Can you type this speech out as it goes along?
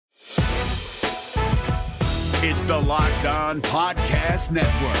It's the Locked On Podcast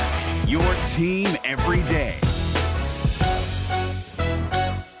Network, your team every day.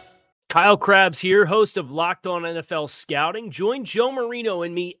 Kyle Krabs here, host of Locked On NFL Scouting. Join Joe Marino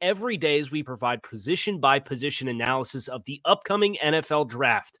and me every day as we provide position-by-position analysis of the upcoming NFL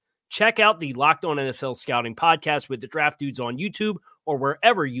Draft. Check out the Locked On NFL Scouting podcast with the Draft Dudes on YouTube or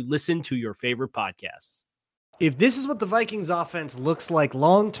wherever you listen to your favorite podcasts. If this is what the Vikings offense looks like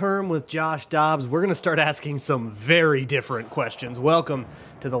long-term with Josh Dobbs, we're going to start asking some very different questions. Welcome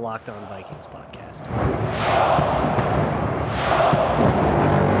to the Locked On Vikings podcast.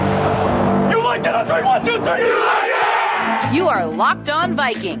 You like that? 3, 1, 2, 3. You like it? You are Locked On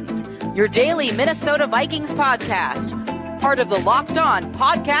Vikings, your daily Minnesota Vikings podcast. Part of the Locked On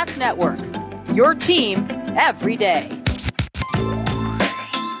Podcast Network, your team every day.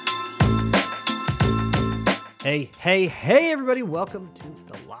 Hey, everybody. Welcome to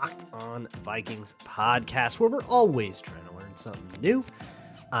the Locked On Vikings podcast, where we're always trying to learn something new.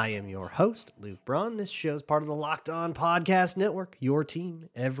 I am your host, Luke Braun. This show is part of the Locked On Podcast Network, your team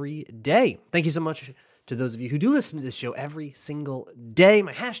every day. Thank you so much to those of you who do listen to this show every single day.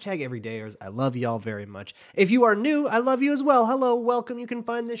 My hashtag everydayers. I love y'all very much. If you are new, I love you as well. Hello, welcome. You can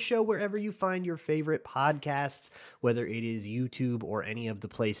find this show wherever you find your favorite podcasts, whether it is YouTube or any of the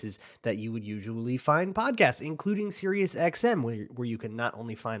places that you would usually find podcasts, including SiriusXM, where you can not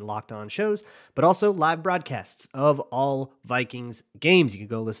only find Locked On shows, but also live broadcasts of all Vikings games. You can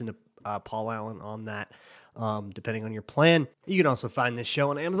go listen to Paul Allen on that. Depending on your plan. You can also find this show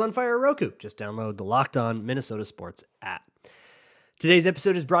on Amazon Fire or Roku. Just download the Locked On Minnesota Sports app. Today's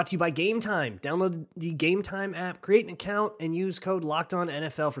episode is brought to you by Game Time. Download the Game Time app, create an account, and use code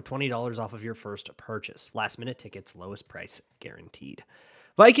LOCKEDONNFL for $20 off of your first purchase. Last minute tickets, lowest price guaranteed.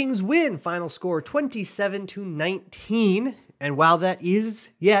 Vikings win, final score 27-19. And while that is,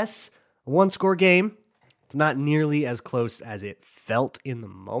 yes, a one-score game, it's not nearly as close as it felt in the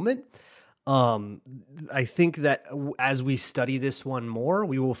moment. I think that as we study this one more,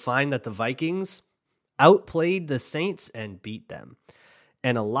 we will find that the Vikings outplayed the Saints and beat them.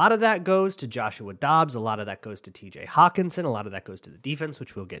 And a lot of that goes to Joshua Dobbs. A lot of that goes to TJ Hawkinson. A lot of that goes to the defense,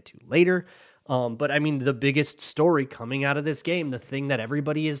 which we'll get to later. But I mean, the biggest story coming out of this game, the thing that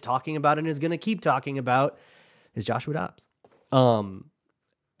everybody is talking about and is going to keep talking about, is Joshua Dobbs.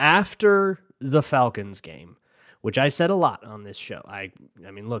 After the Falcons game, which I said a lot on this show. I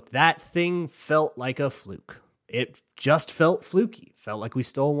mean, look, that thing felt like a fluke. It just felt fluky. Felt like we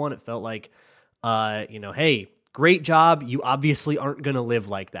stole one. It felt like, hey, great job. You obviously aren't going to live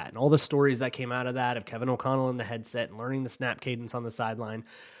like that. And all the stories that came out of that, of Kevin O'Connell in the headset and learning the snap cadence on the sideline,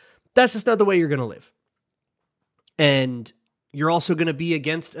 that's just not the way you're going to live. And you're also going to be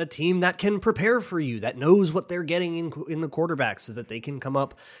against a team that can prepare for you, that knows what they're getting in the quarterback so that they can come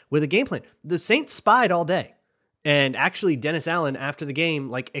up with a game plan. The Saints spied all day. And actually, Dennis Allen, after the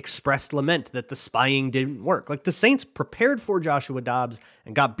game, expressed lament that the spying didn't work. The Saints prepared for Joshua Dobbs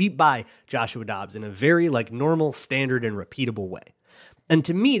and got beat by Joshua Dobbs in a very, normal, standard, and repeatable way. And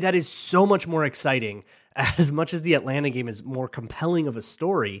to me, that is so much more exciting, as much as the Atlanta game is more compelling of a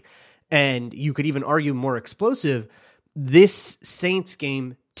story, and you could even argue more explosive. This Saints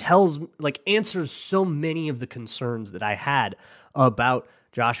game answers so many of the concerns that I had about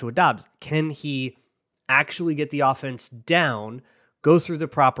Joshua Dobbs. Can he actually get the offense down, go through the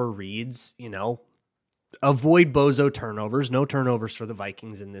proper reads, avoid bozo turnovers, no turnovers for the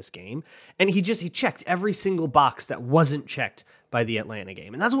Vikings in this game. And he checked every single box that wasn't checked by the Atlanta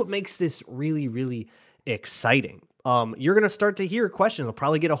game. And that's what makes this really, really exciting. You're going to start to hear questions. I'll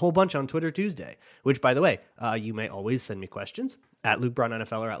probably get a whole bunch on Twitter Tuesday, which, by the way, you may always send me questions at Luke Braun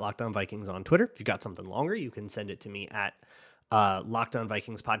NFL or at Locked On Vikings on Twitter. If you've got something longer, you can send it to me at Locked On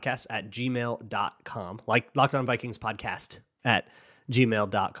Vikings podcast at gmail.com, Locked On Vikings podcast at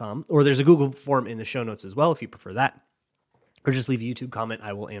gmail.com, or there's a Google form in the show notes as well if you prefer that, or just leave a YouTube comment.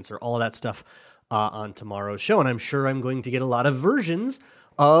 I will answer all of that stuff on tomorrow's show. And I'm sure I'm going to get a lot of versions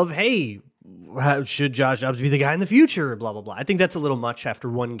of, hey, should Josh Dobbs be the guy in the future? Blah, blah, blah. I think that's a little much after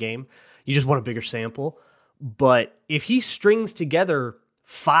one game. You just want a bigger sample. But if he strings together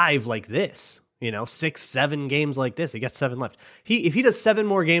 5 like this, 6, 7 games like this, he got 7 left. If he does 7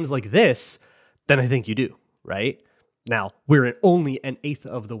 more games like this, then I think you do, right? Now, we're only an eighth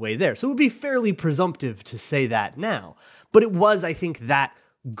of the way there, so it would be fairly presumptive to say that now. But it was, I think, that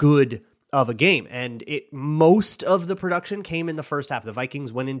good of a game, and most of the production came in the first half. The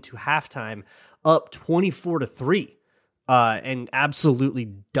Vikings went into halftime up 24-3, and absolutely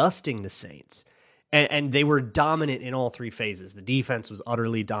dusting the Saints. And they were dominant in all 3 phases. The defense was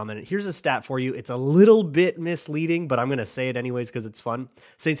utterly dominant. Here's a stat for you. It's a little bit misleading, but I'm going to say it anyways because it's fun.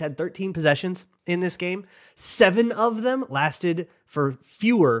 Saints had 13 possessions in this game, 7 of them lasted for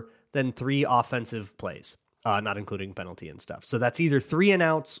fewer than 3 offensive plays, not including penalty and stuff. So that's either 3 and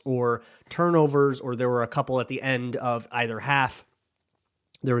outs or turnovers, or there were a couple at the end of either half.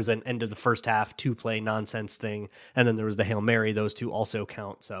 There was an end of the first half 2-play nonsense thing, and then there was the Hail Mary. Those 2 also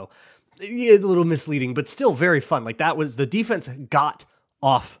count. So a little misleading, but still very fun. Like, that was, the defense got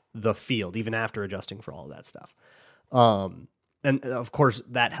off the field even after adjusting for all of that stuff. And of course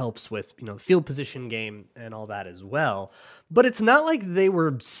that helps with, the field position game and all that as well. But it's not like they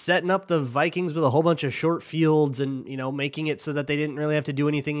were setting up the Vikings with a whole bunch of short fields and, making it so that they didn't really have to do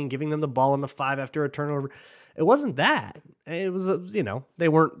anything and giving them the ball on the 5 after a turnover. It wasn't that. It was, they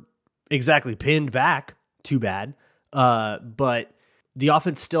weren't exactly pinned back too bad. But the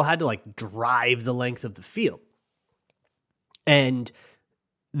offense still had to drive the length of the field. And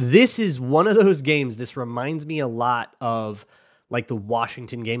this is one of those games. This reminds me a lot of the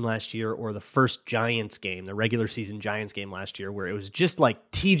Washington game last year, or the first Giants game, the regular season Giants game last year, where it was just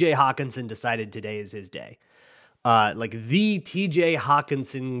TJ Hawkinson decided today is his day. The TJ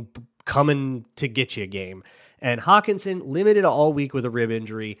Hawkinson coming to get you game. And Hawkinson limited all week with a rib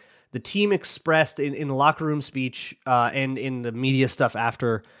injury. The team expressed in the locker room speech and in the media stuff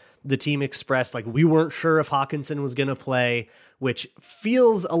after, the team expressed we weren't sure if Hawkinson was going to play, which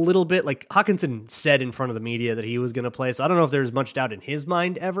feels a little bit like Hawkinson said in front of the media that he was going to play. So I don't know if there's much doubt in his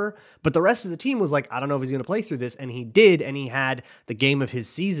mind ever, but the rest of the team was I don't know if he's going to play through this. And he did. And he had the game of his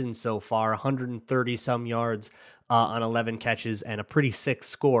season so far, 130 some yards on 11 catches and a pretty sick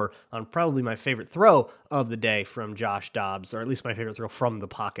score on probably my favorite throw of the day from Josh Dobbs, or at least my favorite throw from the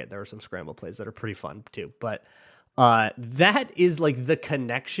pocket. There were some scramble plays that are pretty fun too, but that is the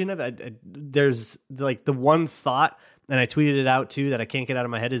connection of there's the one thought, and I tweeted it out too, that I can't get out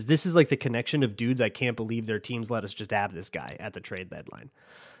of my head, is this is the connection of dudes. I can't believe their teams let us just have this guy at the trade deadline.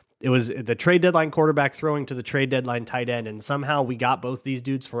 It was the trade deadline quarterback throwing to the trade deadline tight end, and somehow we got both these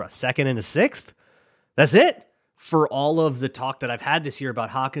dudes for a 2nd and a 6th. That's it for all of the talk that I've had this year about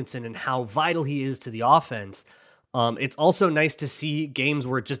Hawkinson and how vital he is to the offense. It's also nice to see games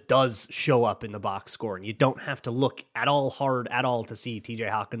where it just does show up in the box score, and you don't have to look at all hard at all to see TJ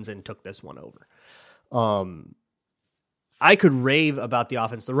Hawkinson took this one over. I could rave about the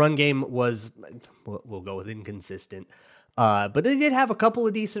offense. The run game was, we'll go with inconsistent, but they did have a couple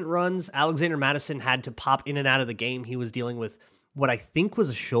of decent runs. Alexander Mattison had to pop in and out of the game. He was dealing with what I think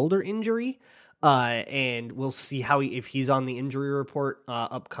was a shoulder injury, and we'll see if he's on the injury report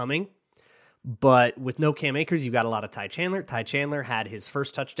upcoming. But with no Cam Akers, you got a lot of Ty Chandler. Ty Chandler had his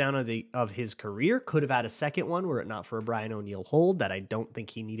first touchdown of his career. Could have had a second one were it not for a Brian O'Neill hold that I don't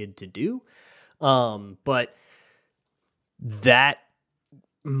think he needed to do. But that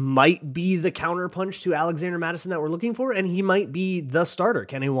might be the counterpunch to Alexander Mattison that we're looking for, and he might be the starter.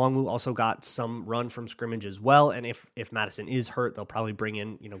 Kenny Nwangwu also got some run from scrimmage as well, and if Mattison is hurt, they'll probably bring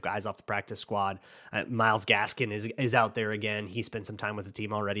in guys off the practice squad. Myles Gaskin is out there again. He spent some time with the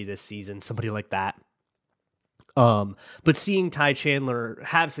team already this season, somebody like that. But seeing Ty Chandler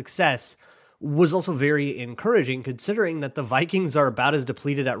have success was also very encouraging, considering that the Vikings are about as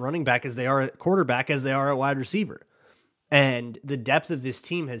depleted at running back as they are at quarterback as they are at wide receiver. And the depth of this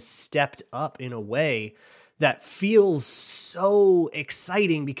team has stepped up in a way that feels so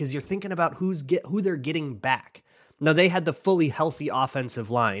exciting, because you're thinking about who they're getting back. Now, they had the fully healthy offensive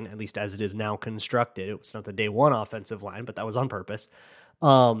line, at least as it is now constructed. It was not the day one offensive line, but that was on purpose.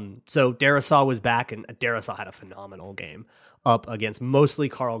 So Darisaw was back, and Darisaw had a phenomenal game up against mostly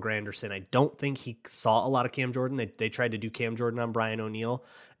Carl Granderson. I don't think he saw a lot of Cam Jordan. They tried to do Cam Jordan on Brian O'Neill,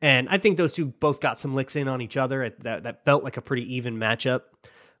 and I think those two both got some licks in on each other. That felt like a pretty even matchup.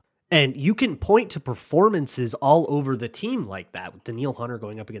 And you can point to performances all over the team like that, with Daniil Hunter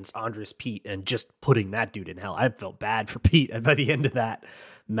going up against Andres Pete and just putting that dude in hell. I felt bad for Pete by the end of that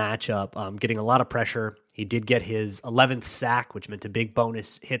matchup, getting a lot of pressure. He did get his 11th sack, which meant a big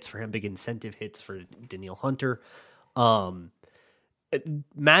bonus hits for him, big incentive hits for Daniil Hunter. Matchups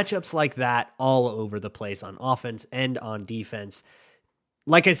like that all over the place on offense and on defense.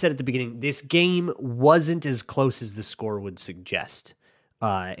 Like I said at the beginning, this game wasn't as close as the score would suggest.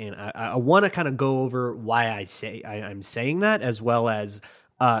 And I want to kind of go over why I'm saying that, as well as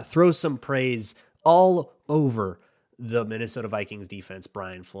throw some praise all over the Minnesota Vikings defense,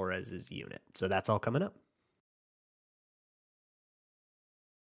 Brian Flores' unit. So that's all coming up.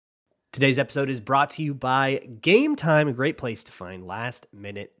 Today's episode is brought to you by Game Time, a great place to find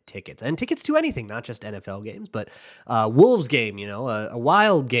last-minute tickets. And tickets to anything, not just NFL games, but Wolves game, a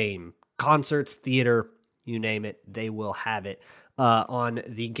Wild game, concerts, theater, you name it, they will have it. on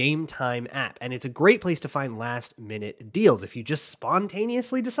the Game Time app. And it's a great place to find last-minute deals. If you just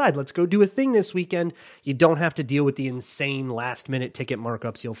spontaneously decide, let's go do a thing this weekend, you don't have to deal with the insane last-minute ticket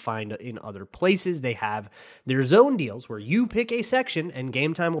markups you'll find in other places. They have their zone deals where you pick a section and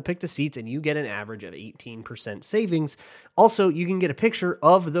Game Time will pick the seats and you get an average of 18% savings. Also, you can get a picture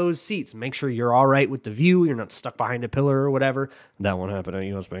of those seats. Make sure you're all right with the view. You're not stuck behind a pillar or whatever. That won't happen at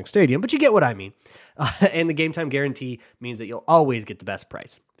US Bank Stadium, but you get what I mean. And the Game Time guarantee means that you'll always get the best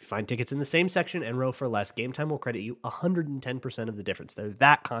price. If you find tickets in the same section and row for less, Game Time will credit you 110% of the difference. They're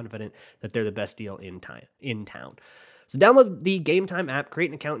that confident that they're the best deal in town. So download the Game Time app,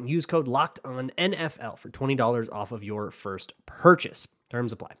 create an account, and use code LOCKEDONNFL for $20 off of your first purchase.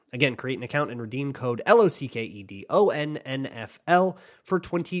 Terms apply. Again, create an account and redeem code LOCKEDONNFL for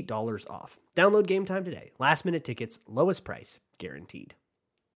 $20 off. Download Game Time today. Last minute tickets, lowest price, guaranteed.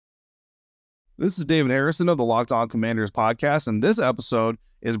 This is David Harrison of the Locked On Commanders podcast, and this episode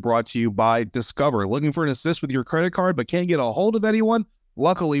is brought to you by Discover. Looking for an assist with your credit card but can't get a hold of anyone?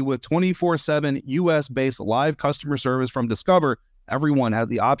 Luckily, with 24/7 US-based live customer service from Discover, everyone has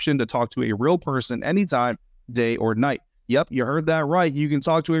the option to talk to a real person anytime, day or night. Yep, you heard that right. You can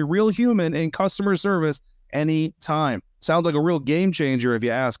talk to a real human in customer service anytime. Sounds like a real game changer if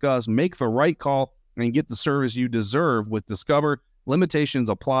you ask us. Make the right call and get the service you deserve with Discover. Limitations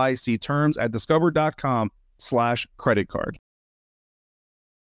apply. See terms at discover.com/creditcard.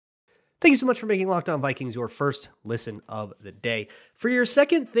 Thank you so much for making Locked On Vikings your first listen of the day. For your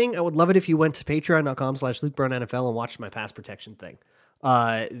second thing, I would love it if you went to patreon.com/LukeBrownNFL and watched my pass protection thing.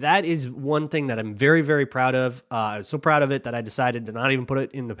 That is one thing that I'm very, very proud of. I was so proud of it that I decided to not even put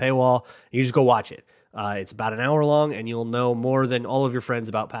it in the paywall. You just go watch it. It's about an hour long, and you'll know more than all of your friends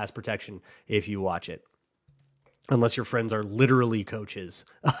about pass protection if you watch it. Unless your friends are literally coaches,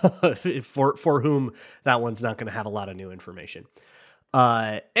 for whom that one's not going to have a lot of new information.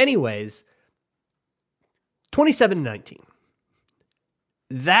 Anyways, 27-19.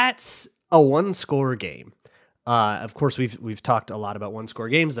 That's a one-score game. Of course, we've talked a lot about one-score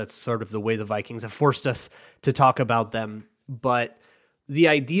games. That's sort of the way the Vikings have forced us to talk about them. But the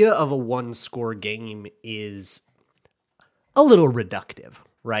idea of a one-score game is a little reductive,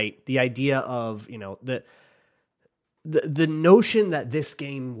 right? The idea of, the notion that this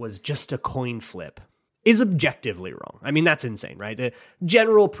game was just a coin flip is objectively wrong. I mean, that's insane, right? The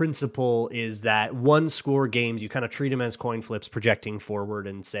general principle is that one-score games, you kind of treat them as coin flips projecting forward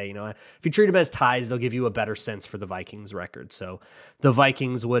and say, if you treat them as ties, they'll give you a better sense for the Vikings record. So the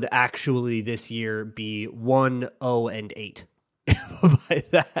Vikings would actually this year be 1-0-8 by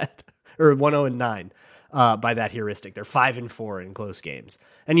that, or 1-0-9 by that heuristic. They're 5-4 in close games.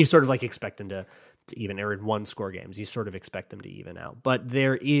 And you sort of expect them to even, or in one-score games, you sort of expect them to even out. But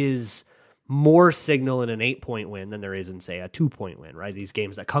there is more signal in an 8-point win than there is in, say, a 2-point win, right? These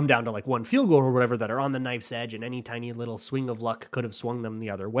games that come down to one field goal or whatever that are on the knife's edge and any tiny little swing of luck could have swung them the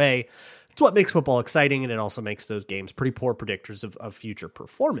other way. It's what makes football exciting, and it also makes those games pretty poor predictors of future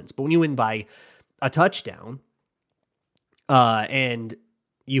performance. But when you win by a touchdown, and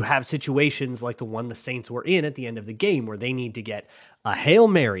you have situations like the one the Saints were in at the end of the game where they need to get a Hail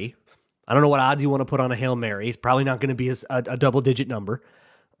Mary. I don't know what odds you want to put on a Hail Mary. It's probably not going to be a double-digit number.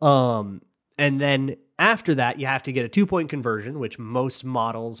 And then after that, you have to get a 2-point conversion, which most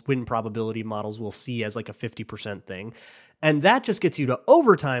models, win probability models, will see as a 50% thing. And that just gets you to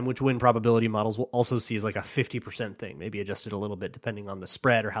overtime, which win probability models will also see as a 50% thing, maybe adjusted a little bit depending on the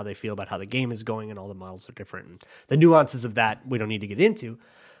spread or how they feel about how the game is going, and all the models are different. And the nuances of that we don't need to get into.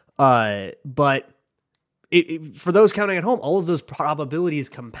 But for those counting at home, all of those probabilities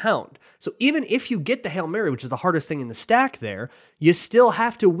compound. So even if you get the Hail Mary, which is the hardest thing in the stack there, you still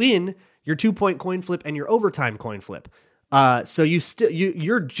have to win your 2-point coin flip and your overtime coin flip. So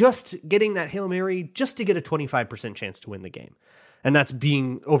you're just getting that Hail Mary just to get a 25% chance to win the game. And that's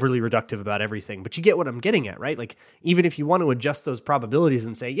being overly reductive about everything. But you get what I'm getting at, right? Even if you want to adjust those probabilities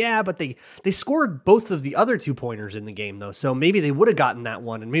and say, yeah, but they scored both of the other 2-pointers in the game, though. So maybe they would have gotten that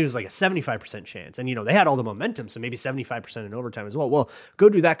one, and maybe it was a 75% chance. And, they had all the momentum, so maybe 75% in overtime as well. Well, go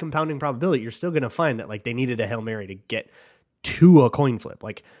do that compounding probability. You're still going to find that, they needed a Hail Mary to get to a coin flip.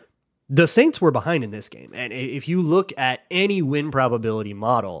 The Saints were behind in this game. And if you look at any win probability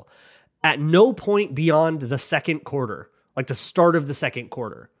model, at no point beyond the second quarter, the start of the second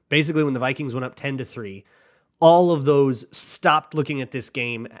quarter, basically when the Vikings went up 10-3, all of those stopped looking at this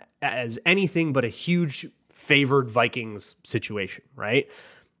game as anything but a huge favored Vikings situation, right?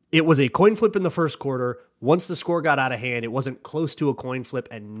 It was a coin flip in the first quarter. Once the score got out of hand, it wasn't close to a coin flip,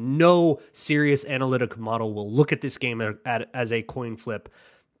 and no serious analytic model will look at this game as a coin flip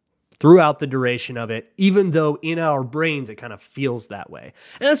throughout the duration of it, even though in our brains it kind of feels that way.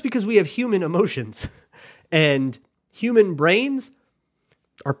 And that's because we have human emotions, and human brains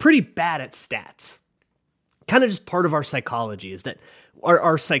are pretty bad at stats. Kind of just part of our psychology is that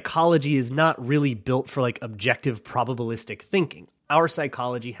our psychology is not really built for like objective probabilistic thinking. Our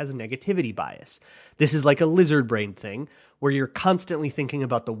psychology has a negativity bias. This is like a lizard brain thing where you're constantly thinking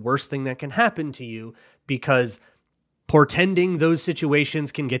about the worst thing that can happen to you because portending those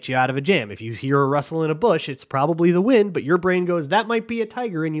situations can get you out of a jam. If you hear a rustle in a bush, it's probably the wind, but your brain goes, that might be a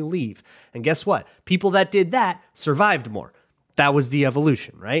tiger, and you leave. And guess what? People that did that survived more. That was the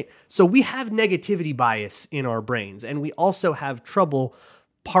evolution, right? So we have negativity bias in our brains, and we also have trouble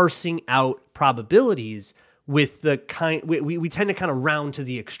parsing out probabilities with the kind, we tend to kind of round to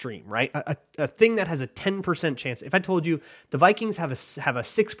the extreme, right? A thing that has a 10% chance. If I told you the Vikings have a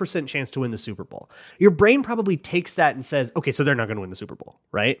 6% chance to win the Super Bowl, your brain probably takes that and says, okay, so they're not going to win the Super Bowl,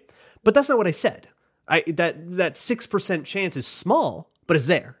 right? But that's not what I said. That 6% chance is small, but it's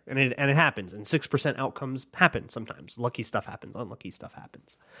there, and it happens, and 6% outcomes happen sometimes. Lucky stuff happens, unlucky stuff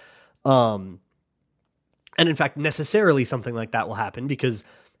happens. And in fact, necessarily something like that will happen because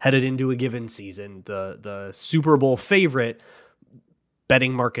headed into a given season, the Super Bowl favorite,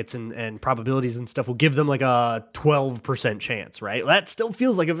 betting markets and probabilities and stuff will give them like a 12% chance, right? That still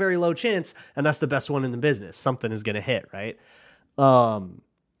feels like a very low chance, and that's the best one in the business. Something is going to hit, right?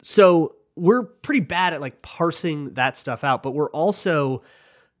 So we're pretty bad at like parsing that stuff out, but we're also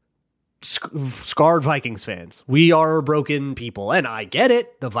scarred Vikings fans. We are broken people, and I get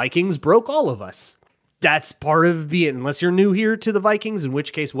it. The Vikings broke all of us. That's part of being, unless you're new here to the Vikings, in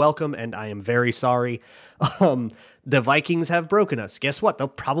which case, welcome, and I am very sorry. The Vikings have broken us. Guess what? They'll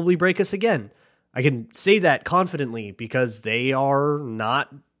probably break us again. I can say that confidently because they are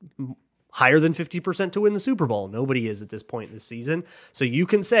not higher than 50% to win the Super Bowl. Nobody is at this point this season. So you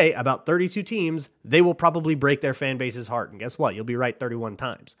can say about 32 teams, they will probably break their fan base's heart. And guess what? You'll be right 31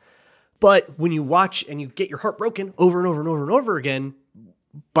 times. But when you watch and you get your heart broken over and over and over and over again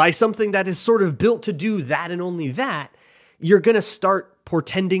by something that is sort of built to do that and only that, you're going to start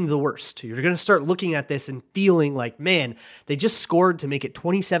portending the worst. You're going to start looking at this and feeling like, man, they just scored to make it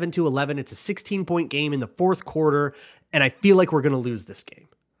 27-11. It's a 16-point game in the fourth quarter, and I feel like we're going to lose this game.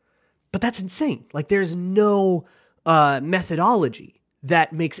 But that's insane. Like, there's no methodology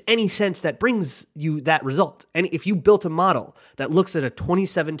that makes any sense that brings you that result. And if you built a model that looks at a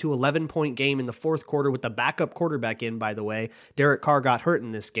 27-11 point game in the fourth quarter with the backup quarterback in, by the way, Derek Carr got hurt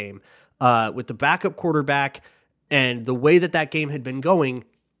in this game, with the backup quarterback and the way that game had been going,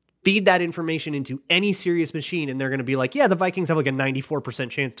 feed that information into any serious machine and they're going to be like, yeah, the Vikings have like a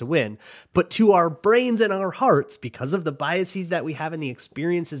 94% chance to win. But to our brains and our hearts, because of the biases that we have and the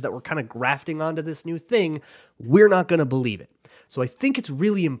experiences that we're kind of grafting onto this new thing, we're not going to believe it. So I think it's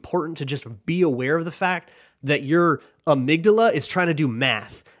really important to just be aware of the fact that your amygdala is trying to do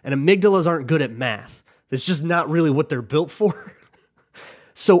math, and amygdalas aren't good at math. It's just not really what they're built for.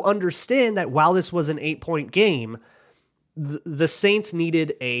 So understand that while this was an 8-point game, the Saints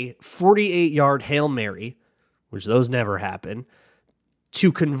needed a 48-yard Hail Mary, which those never happen,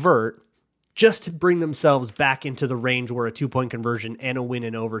 to convert just to bring themselves back into the range where a 2-point conversion and a win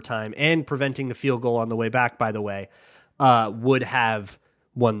in overtime and preventing the field goal on the way back, by the way, would have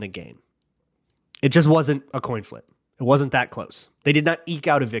won the game. It just wasn't a coin flip. It wasn't that close. They did not eke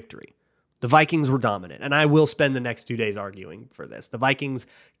out a victory. The Vikings were dominant, and I will spend the next 2 days arguing for this. The Vikings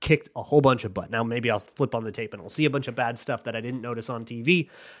kicked a whole bunch of butt. Now, maybe I'll flip on the tape and I'll see a bunch of bad stuff that I didn't notice on TV.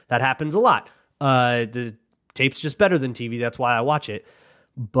 That happens a lot. The tape's just better than TV. That's why I watch it.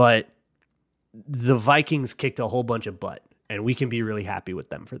 But the Vikings kicked a whole bunch of butt, and we can be really happy with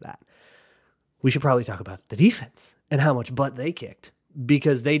them for that. We should probably talk about the defense and how much butt they kicked,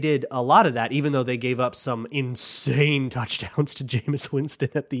 because they did a lot of that, even though they gave up some insane touchdowns to Jameis Winston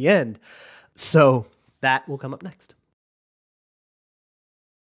at the end. So that will come up next.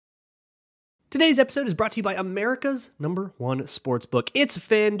 Today's episode is brought to you by America's #1 sportsbook. It's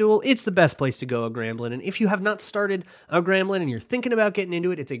FanDuel. It's the best place to go a Grambling. And if you have not started a Grambling and you're thinking about getting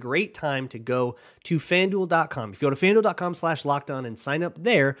into it, it's a great time to go to FanDuel.com. If you go to FanDuel.com/lockedon and sign up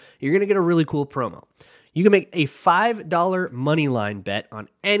there, you're going to get a really cool promo. You can make a $5 money line bet on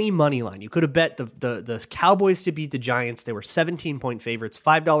any money line. You could have bet the Cowboys to beat the Giants. They were 17-point favorites.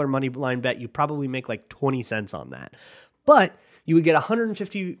 $5 money line bet. You probably make like 20 cents on that. But you would get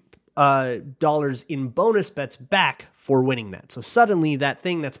 $150 in bonus bets back for winning that. So suddenly that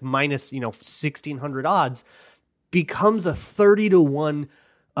thing that's minus 1,600 odds becomes a 30-1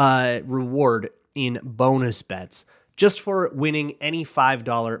 reward in bonus bets, just for winning any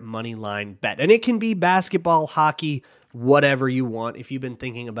 $5 money line bet. And it can be basketball, hockey, whatever you want. If you've been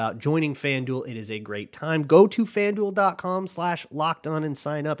thinking about joining FanDuel, it is a great time. Go to fanduel.com/lockedon and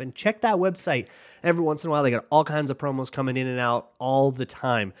sign up and check that website. Every once in a while, they got all kinds of promos coming in and out all the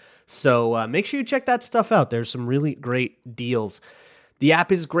time. So make sure you check that stuff out. There's some really great deals. The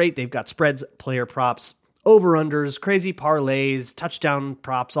app is great. They've got spreads, player props, over-unders, crazy parlays, touchdown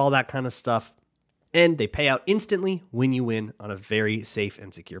props, all that kind of stuff. And they pay out instantly when you win on a very safe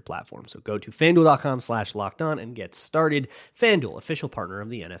and secure platform. So go to fanduel.com/lockedon and get started. FanDuel, official partner of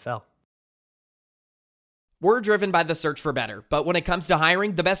the NFL. We're driven by the search for better, but when it comes to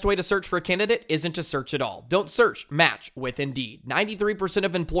hiring, the best way to search for a candidate isn't to search at all. Don't search, match with Indeed. 93%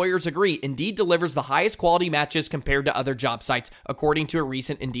 of employers agree Indeed delivers the highest quality matches compared to other job sites, according to a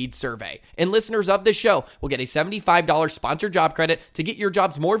recent Indeed survey. And listeners of this show will get a $75 sponsored job credit to get your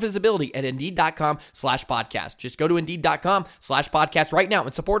jobs more visibility at Indeed.com/podcast. Just go to Indeed.com/podcast right now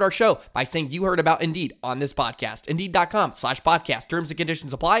and support our show by saying you heard about Indeed on this podcast. Indeed.com/podcast. Terms and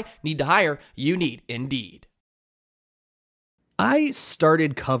conditions apply. Need to hire? You need Indeed. I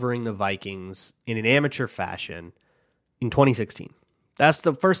started covering the Vikings in an amateur fashion in 2016. That's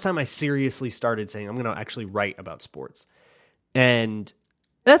the first time I seriously started saying I'm going to actually write about sports. And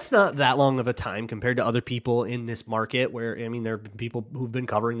that's not that long of a time compared to other people in this market where, I mean, there have been people who've been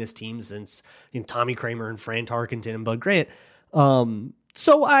covering this team since Tommy Kramer and Fran Tarkenton and Bud Grant.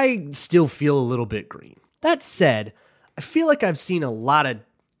 So I still feel a little bit green. That said, I feel like I've seen a lot of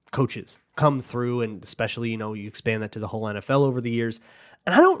coaches come through, and especially, you expand that to the whole NFL over the years.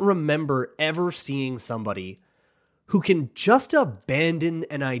 And I don't remember ever seeing somebody who can just abandon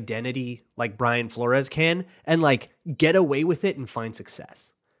an identity like Brian Flores can and get away with it and find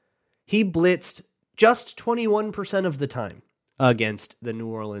success. He blitzed just 21% of the time against the New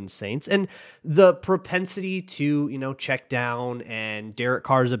Orleans Saints, and the propensity to, check down and Derek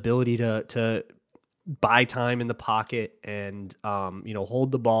Carr's ability to buy time in the pocket and,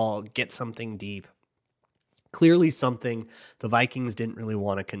 hold the ball, get something deep. Clearly something the Vikings didn't really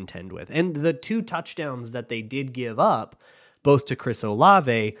want to contend with. And the 2 touchdowns that they did give up, both to Chris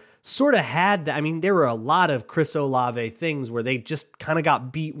Olave, sort of had, there were a lot of Chris Olave things where they just kind of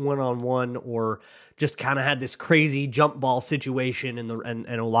got beat one-on-one or just kind of had this crazy jump ball situation and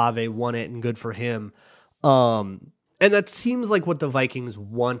Olave won it, and good for him. And that seems like what the Vikings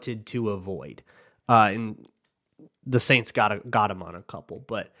wanted to avoid. And the Saints got him on a couple,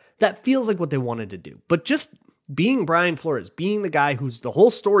 but that feels like what they wanted to do. But just being Brian Flores, being the guy who's the whole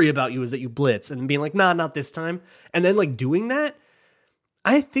story about you is that you blitz, and being like, nah, not this time. And then doing that,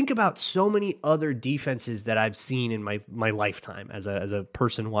 I think about so many other defenses that I've seen in my lifetime as a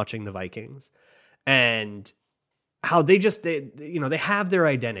person watching the Vikings, and how they have their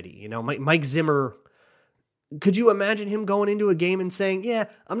identity. Mike Zimmer. Could you imagine him going into a game and saying, yeah,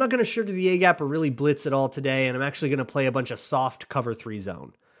 I'm not going to sugar the A-gap or really blitz at all today, and I'm actually going to play a bunch of soft cover 3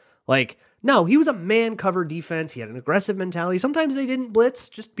 zone? No, he was a man cover defense. He had an aggressive mentality. Sometimes they didn't blitz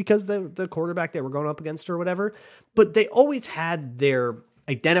just because the quarterback they were going up against or whatever, but they always had their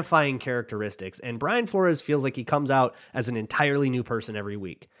identifying characteristics, and Brian Flores feels like he comes out as an entirely new person every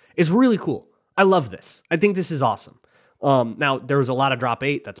week. It's really cool. I love this. I think this is awesome. Now, there was a lot of drop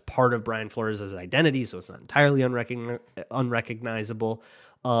 8. That's part of Brian Flores' identity, so it's not entirely unrecognizable.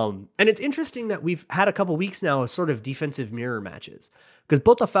 And it's interesting that we've had a couple weeks now of sort of defensive mirror matches, because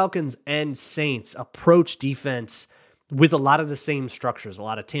both the Falcons and Saints approach defense with a lot of the same structures, a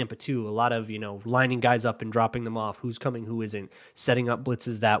lot of Tampa 2, a lot of, lining guys up and dropping them off, who's coming, who isn't, setting up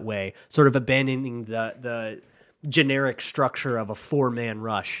blitzes that way, sort of abandoning the generic structure of a 4-man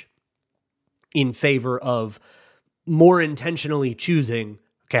rush in favor of more intentionally choosing,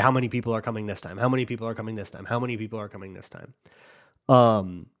 okay, how many people are coming this time? How many people are coming this time? How many people are coming this time?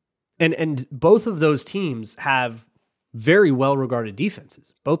 And both of those teams have very well-regarded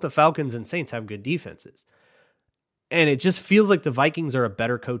defenses. Both the Falcons and Saints have good defenses. And it just feels like the Vikings are a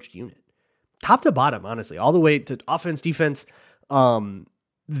better coached unit. Top to bottom, honestly, all the way to offense, defense,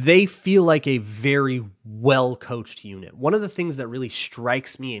 they feel like a very well-coached unit. One of the things that really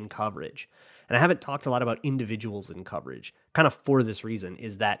strikes me in coverage, and I haven't talked a lot about individuals in coverage, kind of for this reason,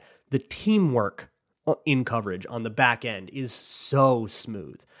 is that the teamwork in coverage on the back end is so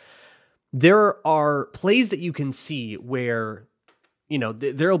smooth. There are plays that you can see where,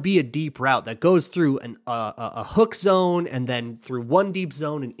 there'll be a deep route that goes through a hook zone and then through one deep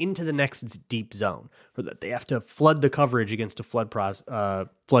zone and into the next deep zone, or that they have to flood the coverage against a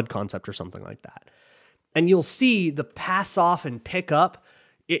flood concept or something like that. And you'll see the pass off and pick up.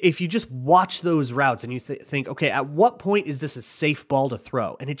 If you just watch those routes and you think, okay, at what point is this a safe ball to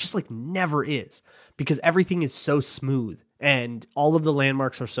throw? And it just never is, because everything is so smooth And all of the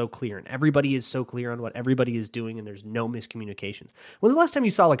landmarks are so clear, and everybody is so clear on what everybody is doing, and there's no miscommunications. When's the last time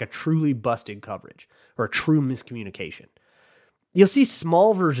you saw like a truly busted coverage or a true miscommunication? You'll see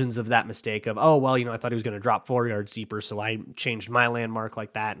small versions of that mistake of, oh, well, I thought he was going to drop 4 yards deeper, so I changed my landmark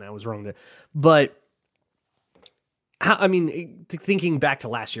like that, and I was wrong. But, thinking back to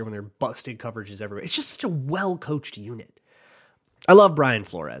last year when there were busted coverages everywhere, it's just such a well-coached unit. I love Brian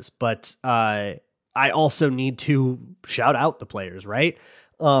Flores, but I also need to shout out the players, right?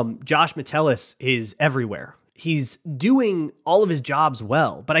 Josh Metellus is everywhere. He's doing all of his jobs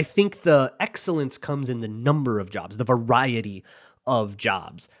well, but I think the excellence comes in the number of jobs, the variety of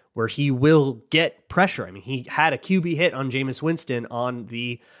jobs, where he will get pressure. I mean, he had a QB hit on Jameis Winston on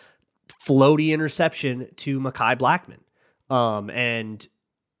the floaty interception to Mekhi Blackman. And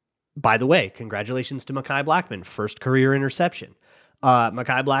by the way, congratulations to Mekhi Blackman, first career interception.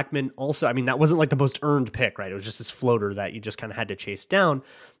 Mekhi Blackman also, that wasn't like the most earned pick, right? It was just this floater that you just kind of had to chase down.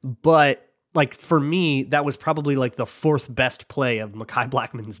 But like for me, that was probably like the 4th best play of Mekhi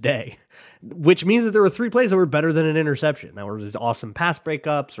Blackman's day, which means that there were 3 plays that were better than an interception. That were these awesome pass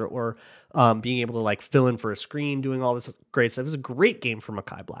breakups or being able to like fill in for a screen, doing all this great stuff. It was a great game for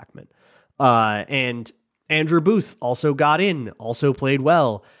Mekhi Blackman. And Andrew Booth also got in, also played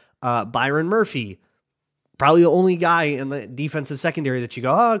well. Byron Murphy, probably the only guy in the defensive secondary that you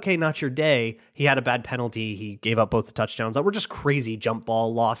go, oh, okay, not your day. He had a bad penalty. He gave up both the touchdowns that were just crazy jump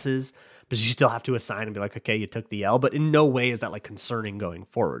ball losses, but you still have to assign and be like, okay, you took the L, but in no way is that like concerning going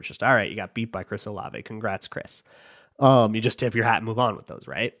forward. It's just, all right, you got beat by Chris Olave. Congrats, Chris. You just tip your hat and move on with those,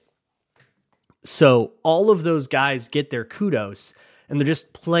 right? So all of those guys get their kudos, and they're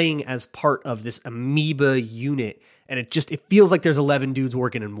just playing as part of this amoeba unit. And it feels like there's 11 dudes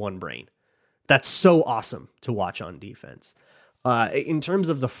working in one brain. That's so awesome to watch on defense. In terms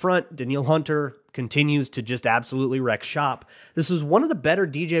of the front, Danielle Hunter continues to just absolutely wreck shop. This was one of the better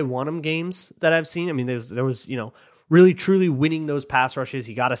DJ Wanham games that I've seen. There was really truly winning those pass rushes.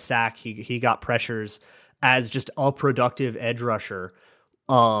 He got a sack. He got pressures as just a productive edge rusher.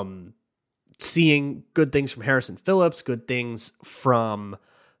 Seeing good things from Harrison Phillips, good things from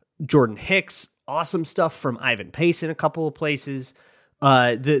Jordan Hicks, awesome stuff from Ivan Pace in a couple of places.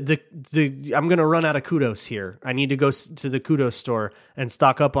 I'm going to run out of kudos here. I need to go to the kudos store and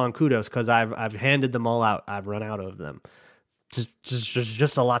stock up on kudos because I've handed them all out. I've run out of them.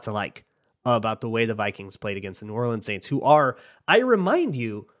 Just a lot to like about the way the Vikings played against the New Orleans Saints, who are, I remind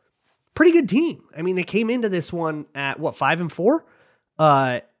you, pretty good team. They came into this one at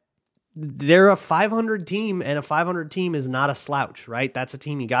 5-4? They're a 500 team, and a 500 team is not a slouch, right? That's a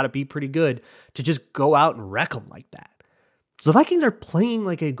team you got to be pretty good to just go out and wreck them like that. So the Vikings are playing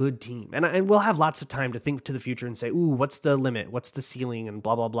like a good team, and we'll have lots of time to think to the future and say, ooh, what's the limit? What's the ceiling? And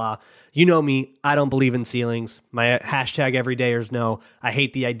blah, blah, blah. You know me, I don't believe in ceilings. My hashtag everydayers know I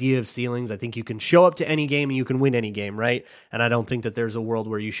hate the idea of ceilings. I think you can show up to any game and you can win any game, right? And I don't think that there's a world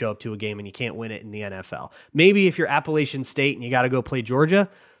where you show up to a game and you can't win it in the NFL. Maybe if you're Appalachian State and you got to go play Georgia,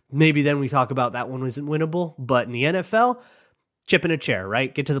 maybe then we talk about that one isn't winnable. But in the NFL, chip in a chair,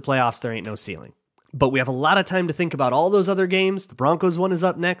 right? Get to the playoffs, there ain't no ceiling. But we have a lot of time to think about all those other games. The Broncos one is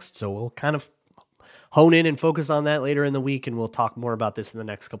up next, so we'll kind of hone in and focus on that later in the week, and we'll talk more about this in the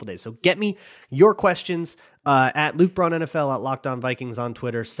next couple days. So get me your questions at Luke Braun NFL, at Locked On Vikings on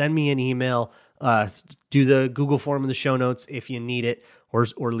Twitter. Send me an email. Do the Google form in the show notes if you need it, or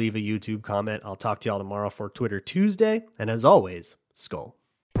leave a YouTube comment. I'll talk to y'all tomorrow for Twitter Tuesday. And as always, Skull.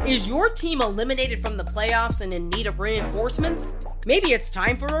 Is your team eliminated from the playoffs and in need of reinforcements? Maybe it's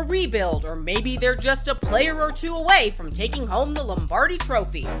time for a rebuild, or maybe they're just a player or two away from taking home the Lombardi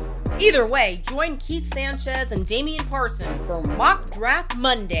Trophy. Either way, join Keith Sanchez and Damian Parson for Mock Draft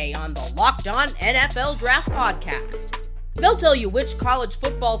Monday on the Locked On NFL Draft Podcast. They'll tell you which college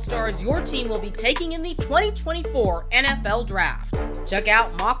football stars your team will be taking in the 2024 NFL Draft. Check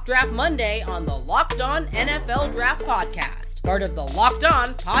out Mock Draft Monday on the Locked On NFL Draft Podcast, part of the Locked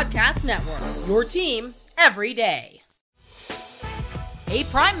On Podcast Network, your team every day. Hey,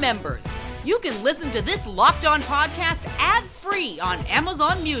 Prime members, you can listen to this Locked On podcast ad-free on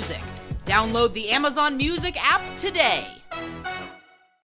Amazon Music. Download the Amazon Music app today.